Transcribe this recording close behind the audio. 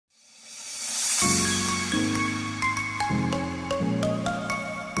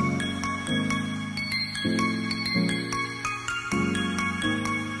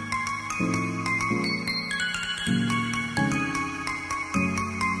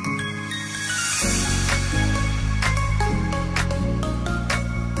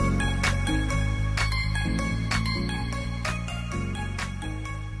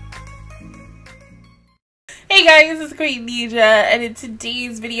guys, it's Queendija, and in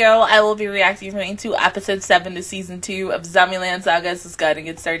today's video, I will be reacting to episode 7 to season 2 of Zombieland Saga. So let's go ahead and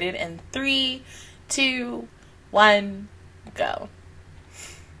get started in 3, 2, 1, go.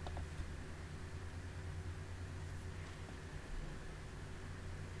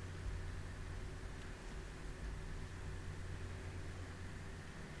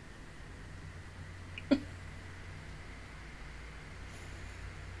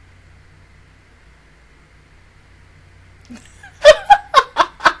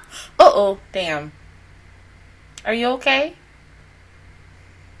 Uh-oh, damn. Are you okay?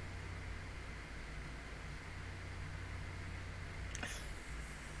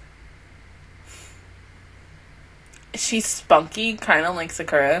 She's spunky, kind of like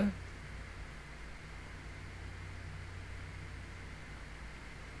Sakura.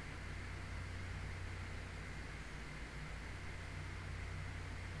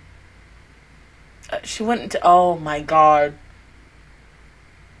 She went into, oh my god.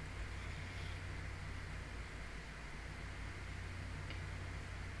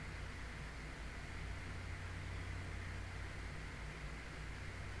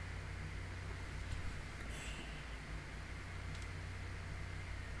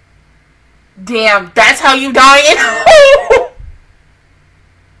 Damn, that's how you dying?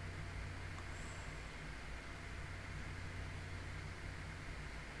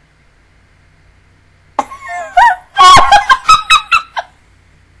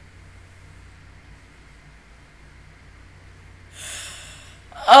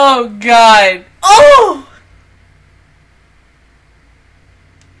 Oh god. Oh!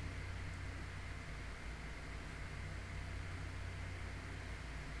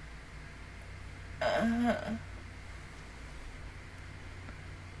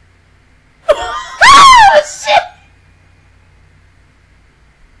 Oh, shit!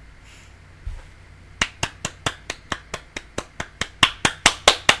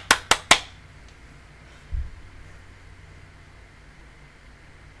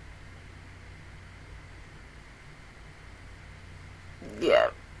 Yeah.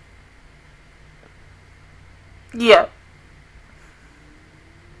 Yeah.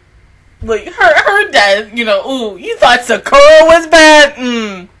 Like, her death, you know, ooh, you thought Sakura was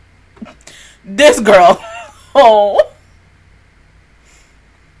bad? This girl. Oh.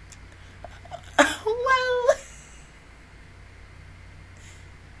 Well,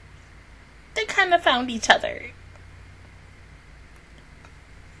 they kind of found each other.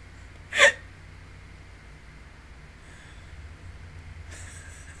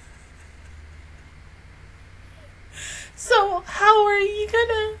 So, how are you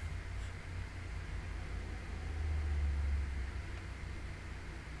gonna...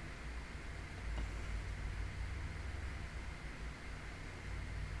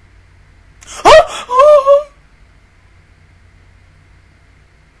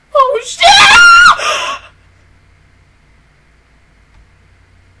 Oh shit!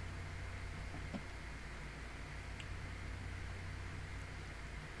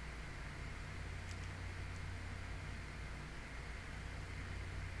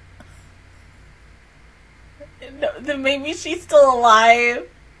 No, then maybe she's still alive.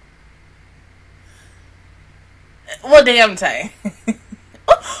 Well, damn, Tay.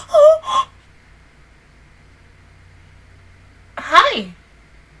 Hi.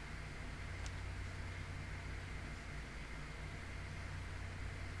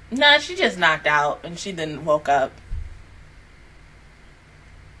 Nah, she just knocked out and she didn't woke up.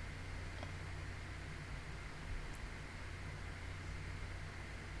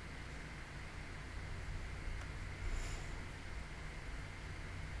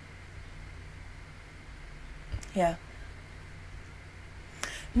 Yeah.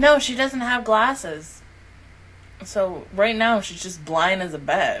 No, she doesn't have glasses. So right now she's just blind as a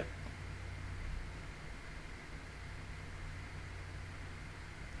bat.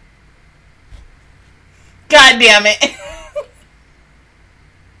 God damn it.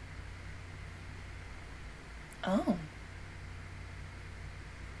 Oh.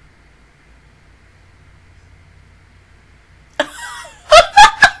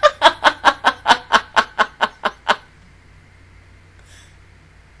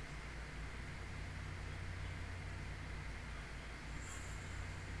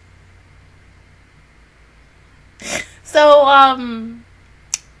 So,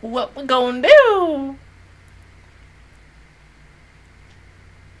 what we gonna do?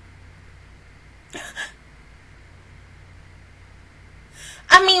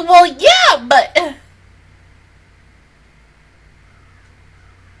 I mean, well, yeah, but...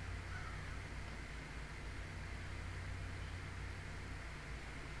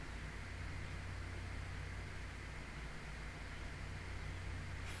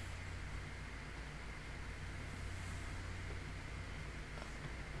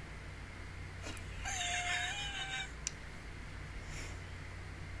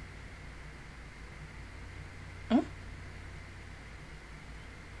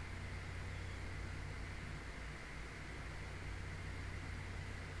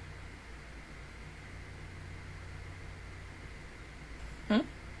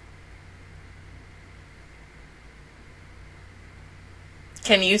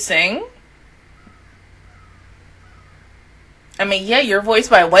 Can you sing? I mean, yeah, you're voiced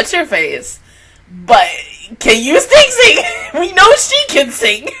by What's-Her-Face. But can you sing? We know she can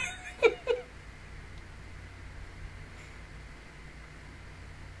sing.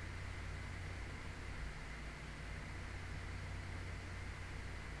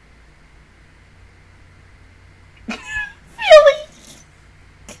 Really?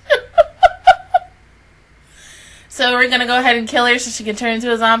 So we're gonna go ahead and kill her so she can turn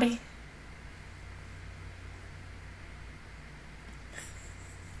into a zombie?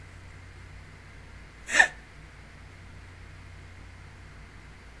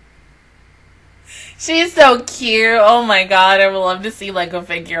 She's so cute. Oh my god, I would love to see like a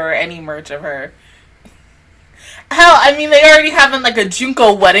figure or any merch of her. Hell, I mean, they already have like a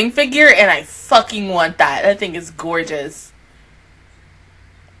Junko wedding figure, and I fucking want that. That thing is gorgeous.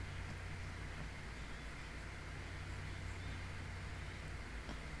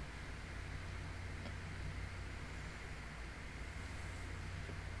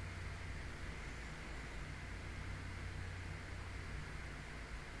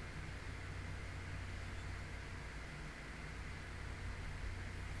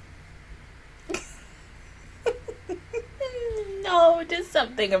 No, just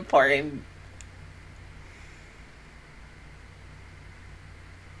something important.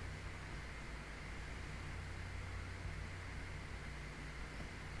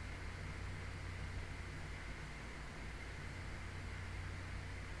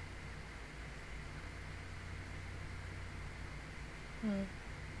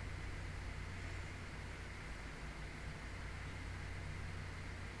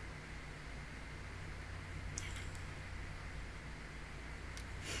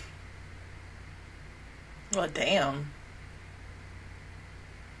 Well, damn.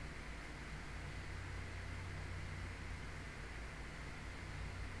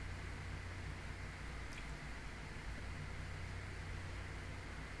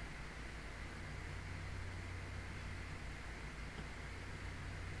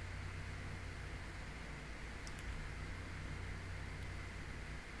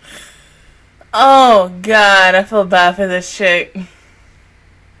 Oh, God, I feel bad for this chick.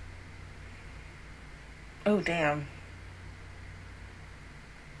 Oh, damn.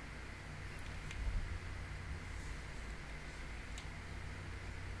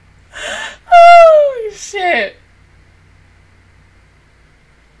 Oh, shit.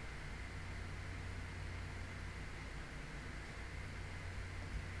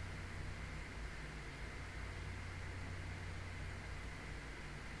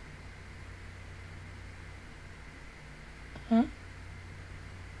 Huh?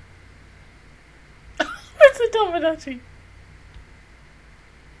 What's a Tomodachi?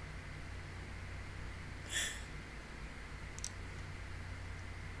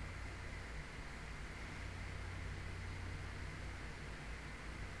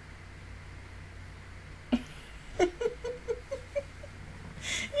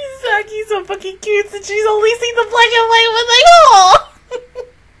 Yusaki's so fucking cute and she's only seen the black and white was like, oh!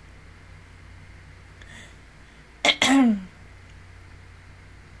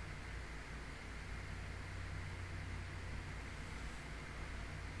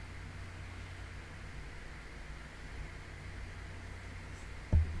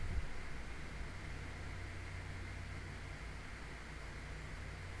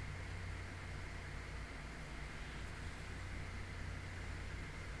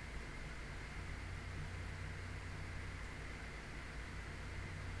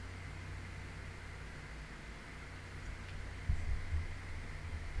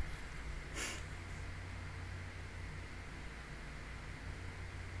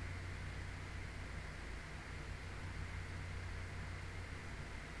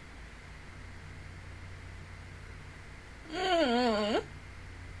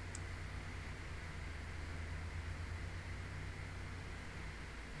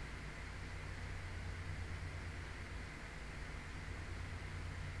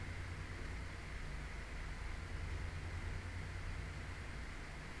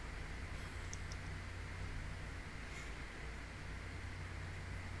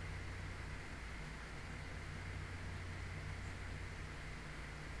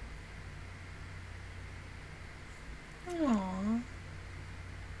 Aww.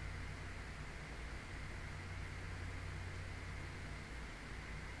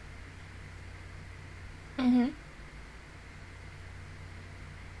 Mm-hmm.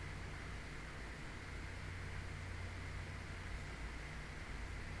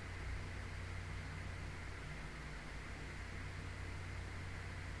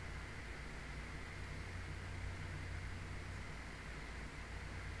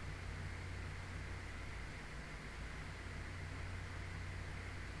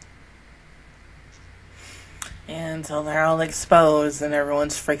 until they're all exposed and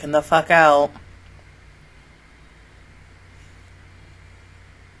everyone's freaking the fuck out.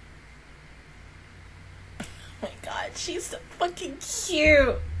 Oh my god, she's so fucking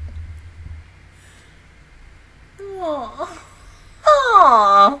cute. Aww.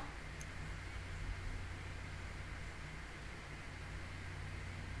 Aww.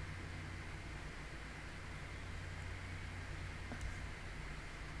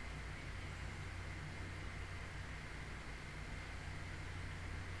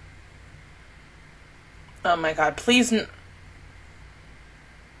 Oh my god, please.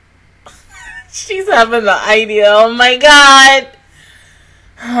 She's having the idea. Oh my god.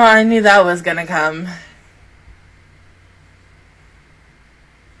 Oh, I knew that was gonna come.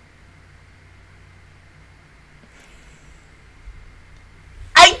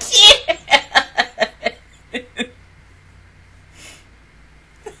 I can't.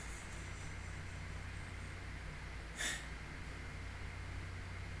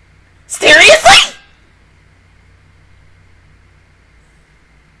 Seriously?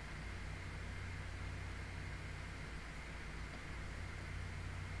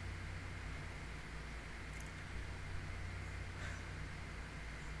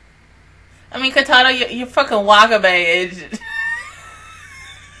 I mean, Katana, you fucking Wakabe age.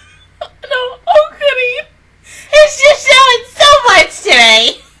 No, oh goody. It's just showing so much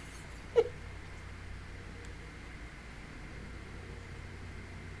today.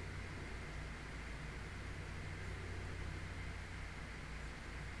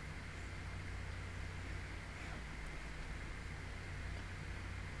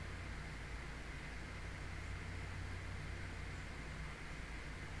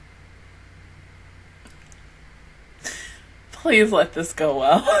 Please let this go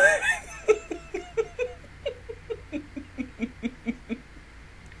well.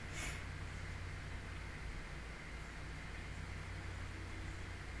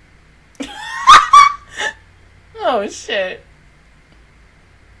 Oh shit.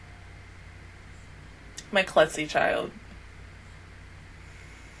 My klutzy child.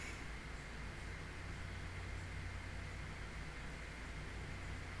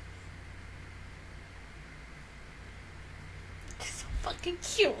 Fucking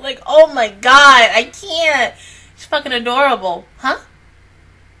cute. Like, oh my god, I can't. She's fucking adorable. Huh?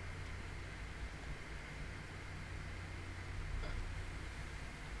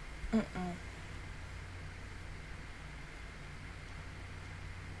 Mm-mm.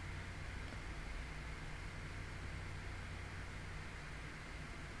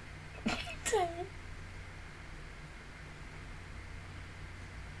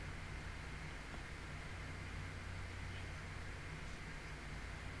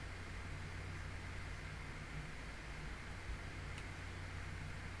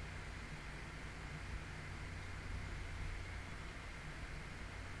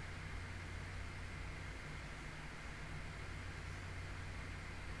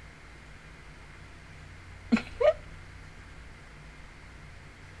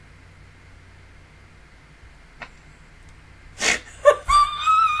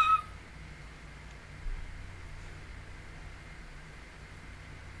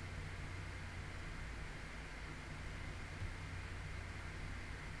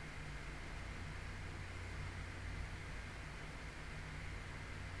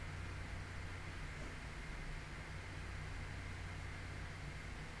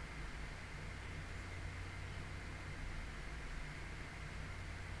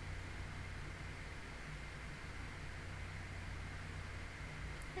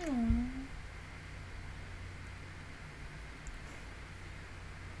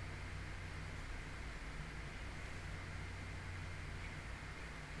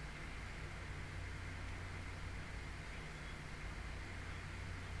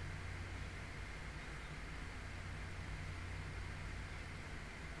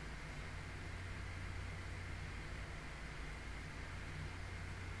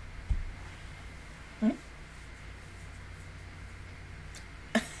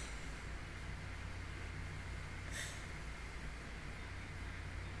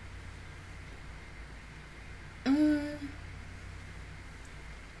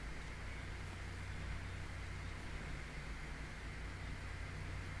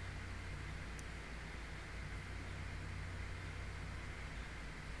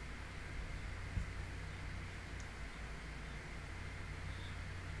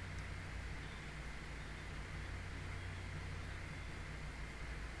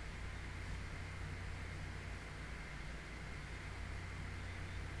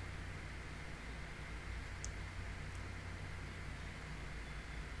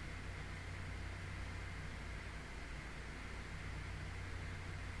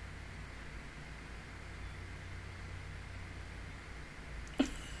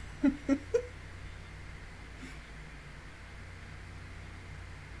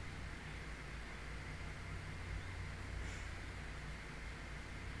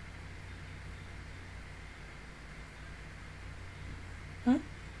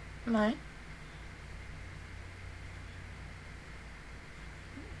 Mine.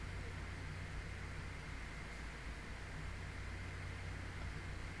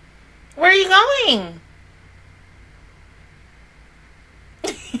 Where are you going?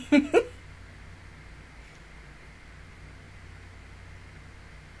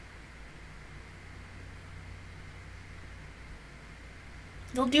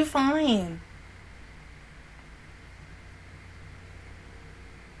 You'll do fine.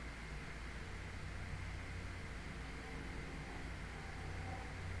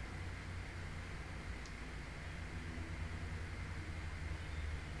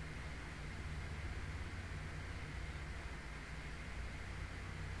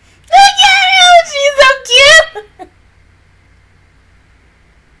 She's so cute.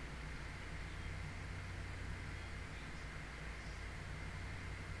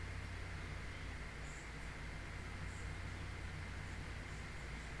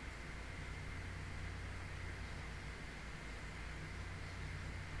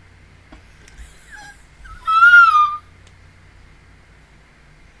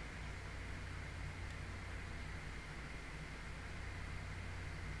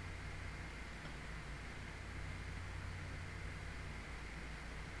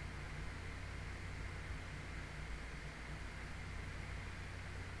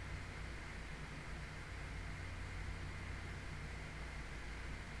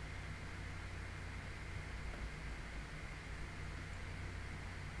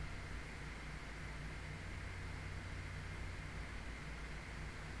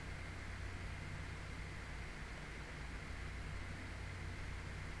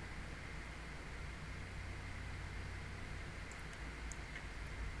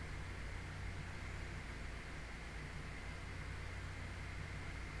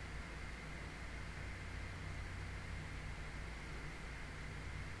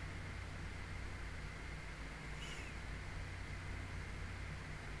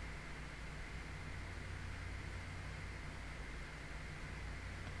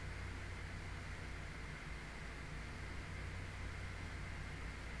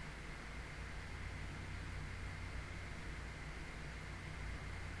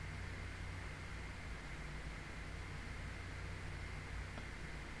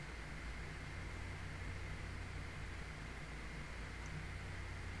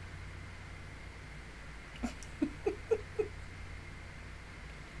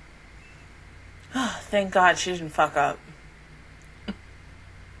 Thank God she didn't fuck up.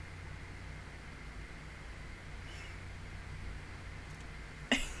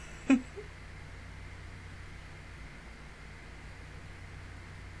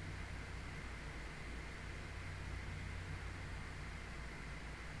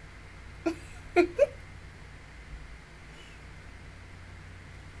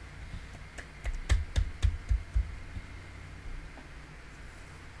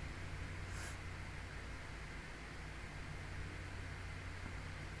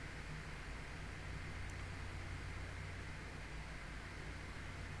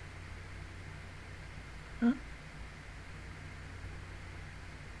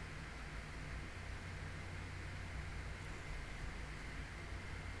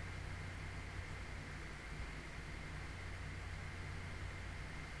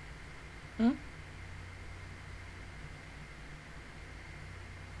 Hmm?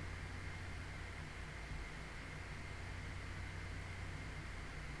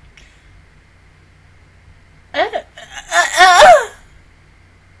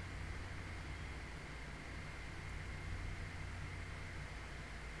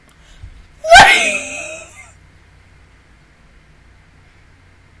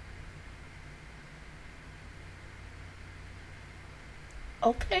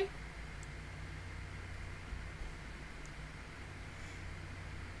 Okay.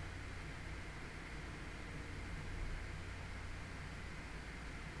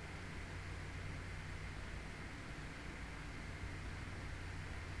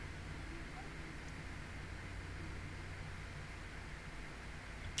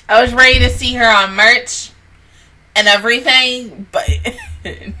 I was ready to see her on merch and everything, but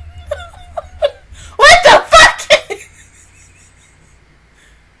what the fuck?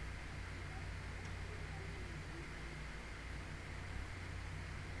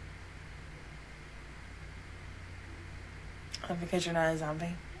 Oh, because you're not a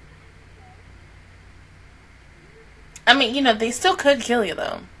zombie. I mean, you know, they still could kill you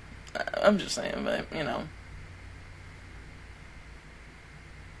though. I'm just saying, but, you know.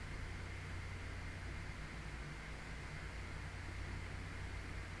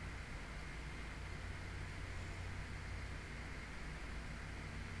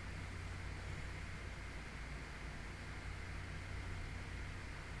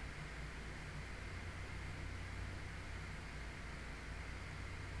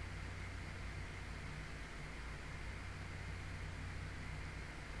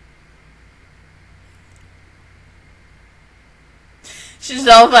 She's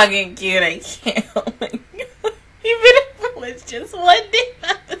so fucking cute, I can't. Oh my god. Even if it was just one day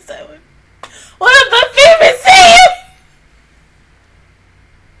episode. One of my favorite sayings!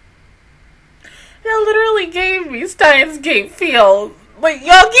 Y'all literally gave me Steins Gate feels. Like,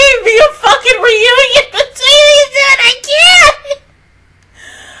 y'all gave me a fucking reunion between these and I can't!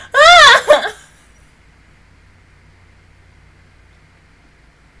 Ah!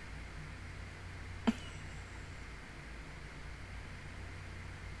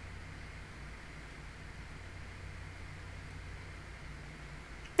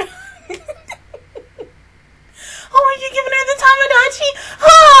 Oh, are you giving her the Tamagotchi?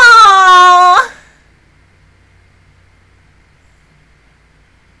 Oh!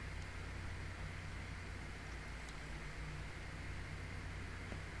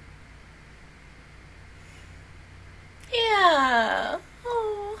 Yeah.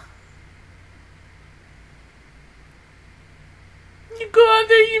 Oh. You go out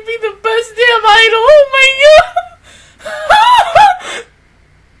there, you be the best damn idol. Oh my god.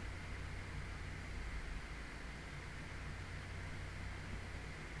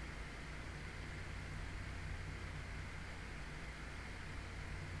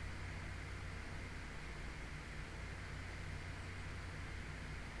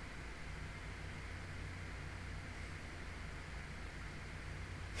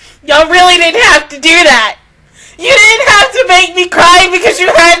 Y'all really didn't have to do that. You didn't have to make me cry because you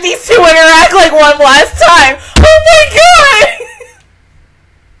had these two interact like one last time. Oh my god!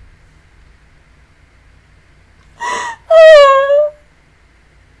 Oh.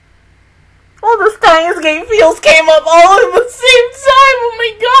 All the Steins Gate feels came up all at the same time. Oh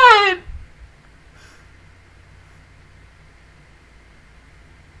my god!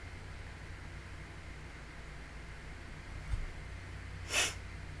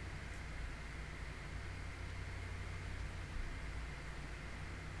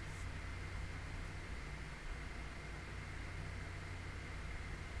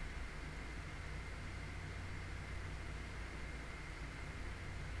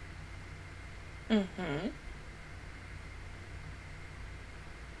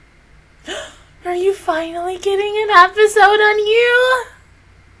 Are you finally getting an episode on you?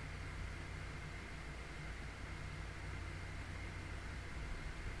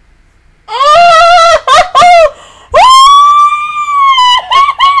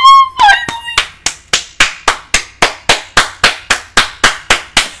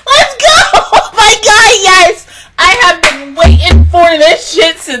 Let's go! Oh my god, yes! I have been waiting for this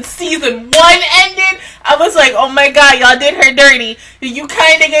shit since season 1 ended. I was like, oh my god, y'all did her dirty. You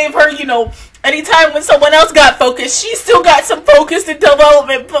kind of gave her, you know, anytime when someone else got focused, she still got some focus and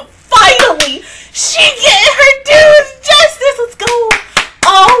development. But finally, she getting her dues justice. Let's go.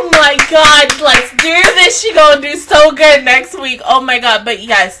 Oh my god, let's do this. She gonna do so good next week. Oh my god, but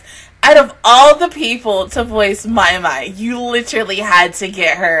yes, out of all the people to voice Mai, you literally had to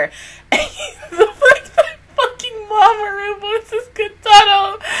get her. The fact that fucking Mamoru voices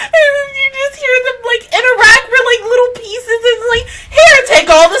Katano, and then you just hear them like interact for like little pieces. It's like, here, take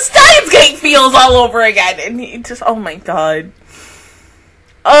all the Steins Gate feels all over again, and he just, oh my god.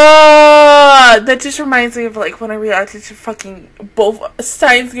 That just reminds me of like when I reacted to fucking both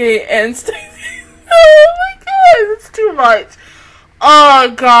Steins Gate and Steins Gate. Oh my god, it's too much.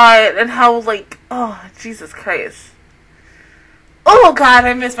 Oh god, and how like, oh Jesus Christ. Oh god,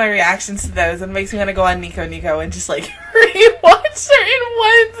 I miss my reactions to those. It makes me want to go on Nico and just like rewatch certain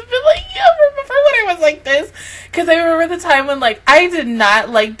ones and be like, yeah, remember when I was like this? Because I remember the time when like I did not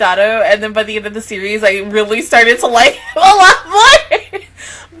like Dado, and then by the end of the series I really started to like him a lot more.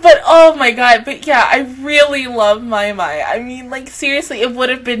 But oh my god, but yeah, I really love Mai. I mean, like seriously, it would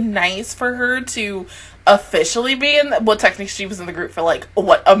have been nice for her to officially be in well, technically she was in the group for like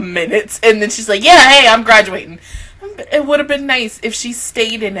what, a minute, and then she's like, yeah, hey, I'm graduating. It would have been nice if she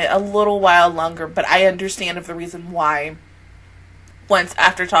stayed in it a little while longer, but I understand of the reason why once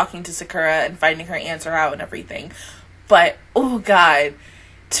after talking to Sakura and finding her answer out and everything. But oh god,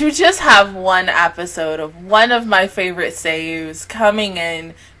 to just have one episode of one of my favorite seiyus coming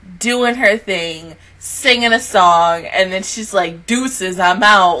in, doing her thing, singing a song, and then she's like, deuces, I'm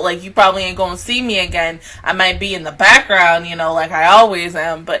out. Like, you probably ain't gonna see me again. I might be in the background, you know, like I always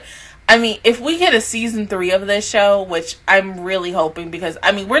am. But, I mean, if we get a season 3 of this show, which I'm really hoping, because,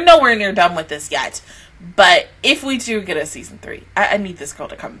 I mean, we're nowhere near done with this yet. But if we do get a season 3, I need this girl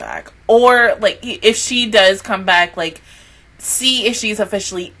to come back. Or, like, if she does come back, like, see if she's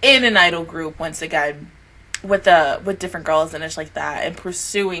officially in an idol group once again, with different girls and it's like that, and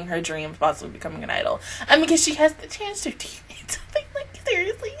pursuing her dream of possibly becoming an idol. I mean, because she has the chance to do it. Like,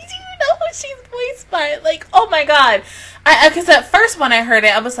 seriously, do you know who she's voiced by? Like, oh my god. Because at first when I heard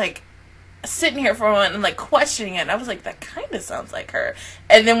it, I was like, sitting here for a moment and like questioning it, and I was like, that kind of sounds like her.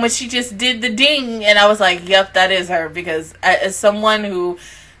 And then when she just did the ding, and I was like, yep, that is her. Because as someone who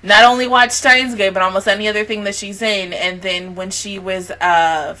not only watched Steins Gate, but almost any other thing that she's in, and then when she was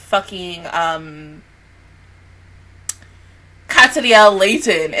fucking Katsuriel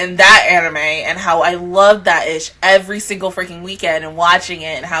Layton in that anime, and how I loved that ish every single freaking weekend and watching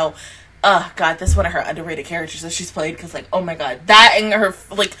it, and how, oh god, that's one of her underrated characters that she's played, because like, oh my god, that and her,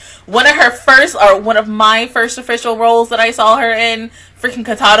 like, one of my first official roles that I saw her in, freaking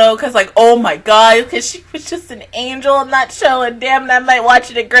Katato, because like, oh my god, because she was just an angel in that show, and damn it, I might watch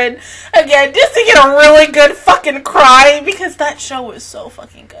it again just to get a really good fucking cry, because that show was so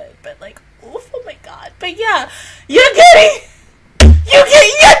fucking good. But like, oof, oh my god. But yeah, you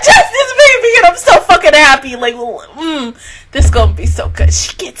get justice, baby, and I'm so fucking happy. Like, this gonna be so good.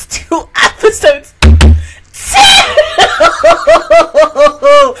 She gets 2 episodes. 2!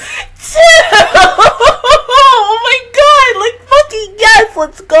 Oh my god, like, fucking yes,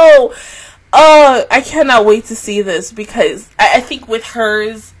 let's go. I cannot wait to see this, because I think with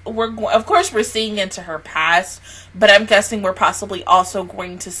hers, of course we're seeing into her past, but I'm guessing we're possibly also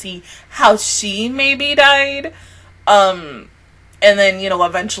going to see how she maybe died. And then, you know,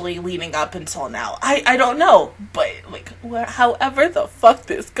 eventually leading up until now. I don't know. But, like, however the fuck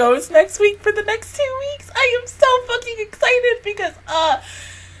this goes next week for the next 2 weeks, I am so fucking excited, because,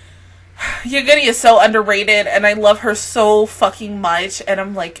 Yaguri is so underrated, and I love her so fucking much, and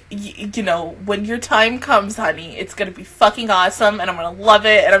I'm like, you know, when your time comes, honey, it's gonna be fucking awesome, and I'm gonna love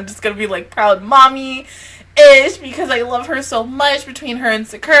it, and I'm just gonna be, like, proud mommy-ish, because I love her so much, between her and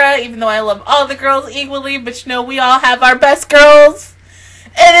Sakura, even though I love all the girls equally, but, you know, we all have our best girls,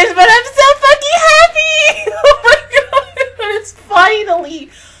 but I'm so fucking happy! Oh my god, it's finally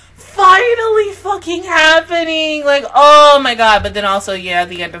fucking happening. Like, oh my god. But then also, yeah,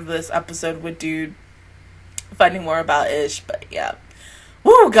 the end of this episode with Dude finding more about Ish. But yeah,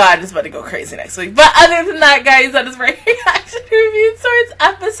 woo, god, it's about to go crazy next week. But other than that, guys, that is my reaction review towards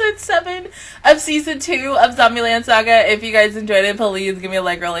episode 7 of season 2 of Zombieland Saga. If you guys enjoyed it, please give me a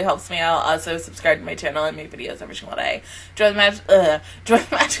like, really helps me out. Also, subscribe to my channel. I make videos every single day. Join the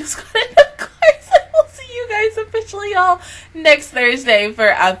Magic Squad, and of course, I will see you guys officially all next Thursday for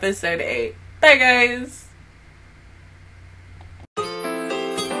episode 8. Bye, guys.